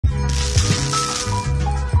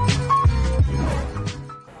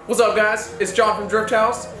What's up, guys? It's John from Drift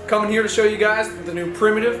House, coming here to show you guys the new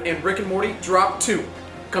Primitive and Rick and Morty Drop 2.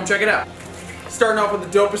 Come check it out. Starting off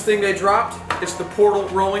with the dopest thing they dropped, it's the Portal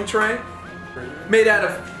rolling tray. Made out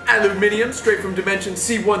of aluminum, straight from dimension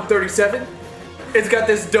C137. It's got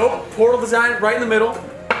this dope portal design right in the middle,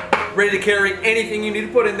 ready to carry anything you need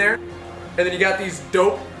to put in there. And then you got these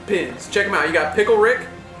dope pins. Check them out. You got Pickle Rick,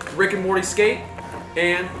 Rick and Morty Skate,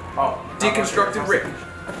 and Deconstructed Rick.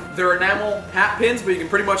 They're enamel hat pins, but you can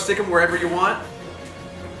pretty much stick them wherever you want.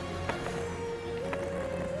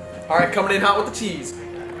 Alright, coming in hot with the teas.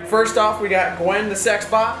 First off, we got Gwen the Sex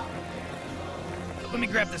Bot. Let me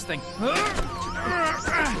grab this thing.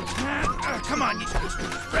 Come on.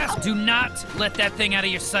 Do not let that thing out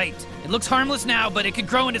of your sight. It looks harmless now, but it could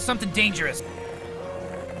grow into something dangerous.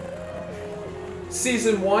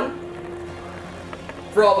 Season 1.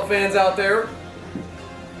 For all the fans out there.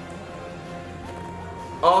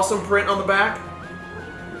 Awesome print on the back.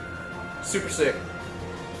 Super sick.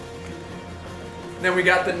 Then we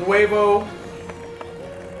got the Nuevo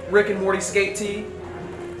Rick and Morty Skate tee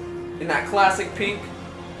in that classic pink.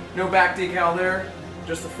 No back decal there,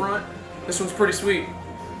 just the front. This one's pretty sweet.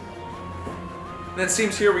 Then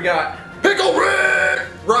seams here we got Pickle Rick!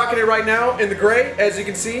 Rocking it right now in the gray, as you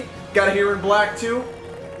can see. Got it here in black too.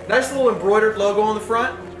 Nice little embroidered logo on the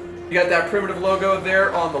front. You got that Primitive logo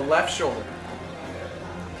there on the left shoulder.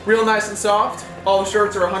 Real nice and soft. All the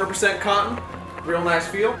shirts are 100% cotton. Real nice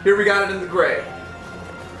feel. Here we got it in the gray.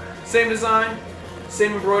 Same design,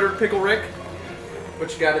 same embroidered Pickle Rick,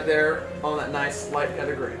 but you got it there on that nice light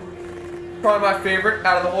heather gray. Probably my favorite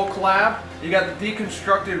out of the whole collab. You got the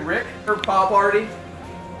Deconstructed Rick, or pop arty.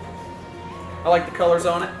 I like the colors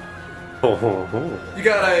on it. You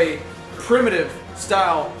got a Primitive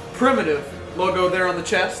style, Primitive logo there on the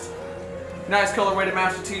chest. Nice colorway to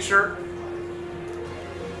match the t-shirt.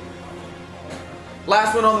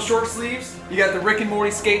 Last one on the short sleeves, you got the Rick and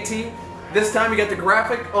Morty Skate tee. This time you got the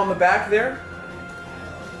graphic on the back there.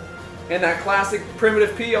 And that classic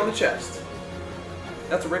Primitive P on the chest.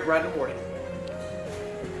 That's a Rick riding a Morty.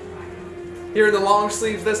 Here in the long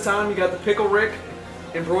sleeves this time, you got the Pickle Rick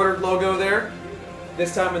embroidered logo there.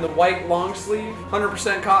 This time in the white long sleeve,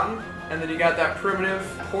 100% cotton. And then you got that Primitive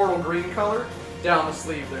Portal green color down the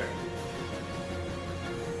sleeve there.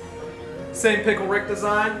 Same Pickle Rick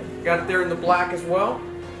design, got it there in the black as well,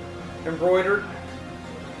 embroidered,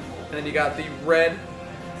 and then you got the red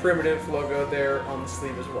Primitive logo there on the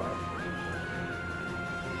sleeve as well.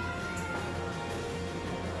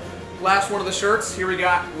 Last one of the shirts, here we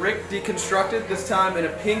got Rick Deconstructed, this time in a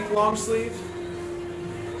pink long sleeve.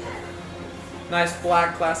 Nice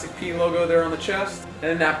black classic P logo there on the chest, and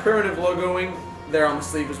then that Primitive logoing there on the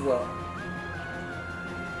sleeve as well.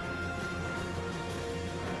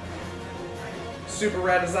 Super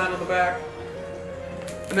rad design on the back.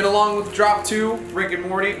 And then along with Drop 2, Rick and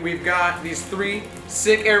Morty, we've got these 3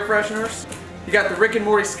 sick air fresheners. You got the Rick and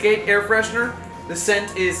Morty Skate air freshener. The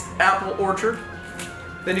scent is Apple Orchard.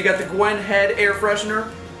 Then you got the Gwen Head air freshener.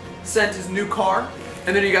 Scent is New Car.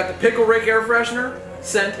 And then you got the Pickle Rick air freshener.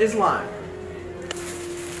 Scent is Lime.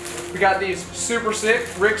 We got these super sick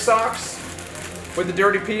Rick socks with the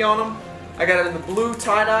dirty P on them. I got it in the blue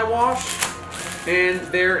tie-dye wash. And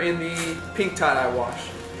they're in the pink tie-dye wash.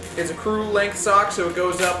 It's a crew length sock, so it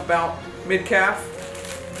goes up about mid-calf.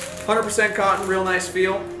 100% cotton, real nice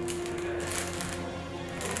feel.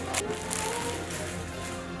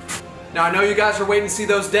 Now I know you guys are waiting to see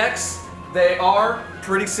those decks. They are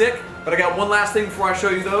pretty sick, but I got one last thing before I show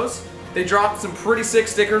you those. They dropped some pretty sick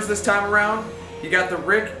stickers this time around. You got the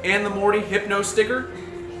Rick and the Morty Hypno sticker,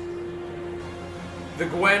 the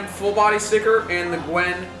Gwen full body sticker, and the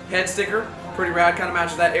Gwen head sticker. Pretty rad, kind of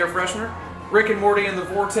matches that air freshener. Rick and Morty in the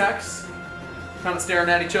Vortex, kind of staring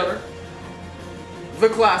at each other. The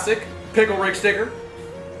classic Pickle Rick sticker.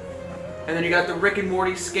 And then you got the Rick and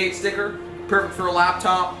Morty Skate sticker, perfect for a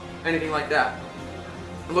laptop, anything like that.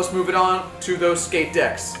 And let's move it on to those skate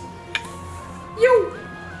decks. Yo!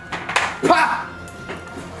 Pa!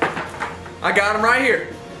 I got them right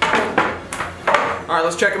here. Alright,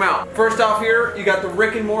 let's check them out. First off here, you got the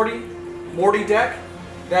Rick and Morty deck.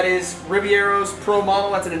 That is Ribiero's Pro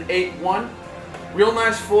model, that's in an 8-1. Real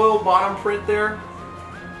nice foil bottom print there.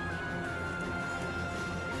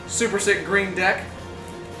 Super sick green deck.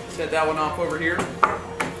 Set that one off over here.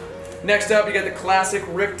 Next up, you got the classic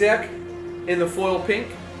Rick deck in the foil pink.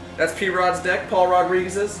 That's P-Rod's deck, Paul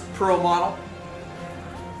Rodriguez's Pro model.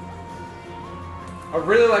 I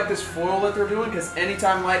really like this foil that they're doing because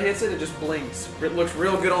anytime light hits it, it just blinks. It looks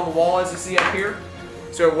real good on the wall as you see up here.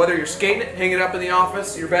 So whether you're skating it, hang it up in the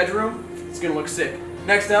office, your bedroom, it's going to look sick.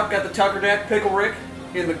 Next up, got the Tucker deck, Pickle Rick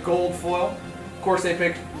in the gold foil. Of course, they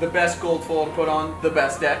picked the best gold foil to put on the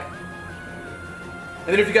best deck. And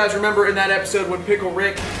then if you guys remember in that episode when Pickle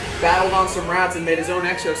Rick battled on some rats and made his own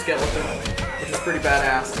exoskeleton, which is pretty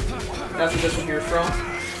badass. That's what this one here is from.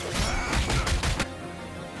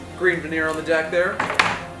 Green veneer on the deck there.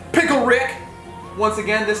 Pickle Rick! Once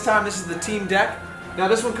again, this time this is the team deck. Now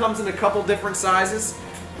this one comes in a couple different sizes.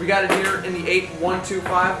 We got it here in the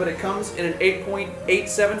 8.125, but it comes in an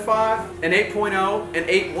 8.875, an 8.0, an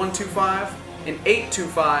 8.125, an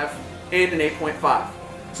 8.25, and an 8.5.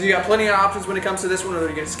 So you got plenty of options when it comes to this one, whether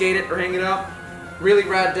you're going to skate it or hang it up. Really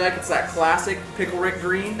rad deck. It's that classic Pickle Rick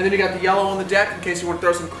green. And then you got the yellow on the deck in case you want to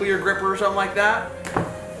throw some clear gripper or something like that.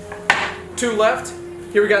 2 left.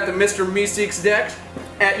 Here we got the Mr. Meeseeks deck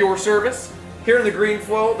at your service. Here in the green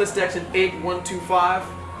foil, this deck's an 8.125.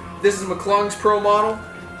 This is McClung's Pro model.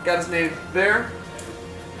 Got his name there.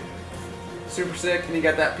 Super sick. And you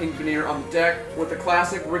got that pink veneer on the deck with the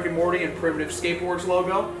classic Rick and Morty and Primitive Skateboards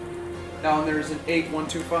logo. Down there is an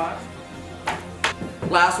 8.125.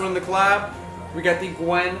 Last one in the collab, we got the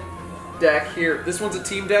Gwen deck here. This one's a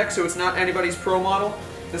team deck, so it's not anybody's pro model.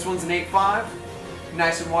 This one's an 8.5.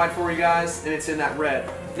 Nice and wide for you guys, and it's in that red.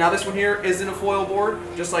 Now this one here isn't a foil board,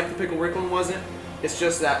 just like the Pickle Rick one wasn't. It's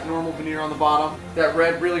just that normal veneer on the bottom. That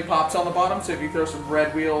red really pops on the bottom, so if you throw some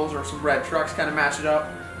red wheels or some red trucks, kind of match it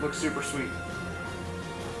up, looks super sweet.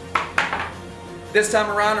 This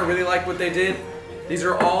time around, I really like what they did. These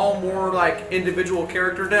are all more like individual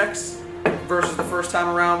character decks versus the first time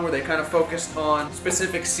around where they kind of focused on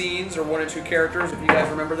specific scenes or 1 or 2 characters, if you guys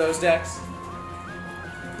remember those decks.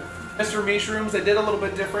 Mr. Meeshrooms, they did a little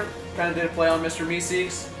bit different. Kind of did a play on Mr.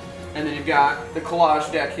 Meeseeks. And then you've got the collage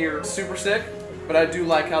deck here. Super sick, but I do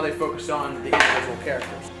like how they focused on the individual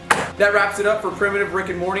characters. That wraps it up for Primitive Rick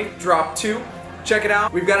and Morty Drop 2. Check it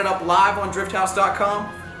out. We've got it up live on drifthouse.com.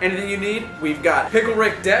 Anything you need, we've got Pickle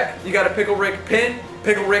Rick deck, you got a Pickle Rick pin,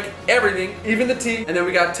 Pickle Rick everything, even the tee, and then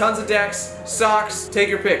we got tons of decks, socks, take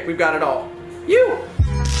your pick, we've got it all. You!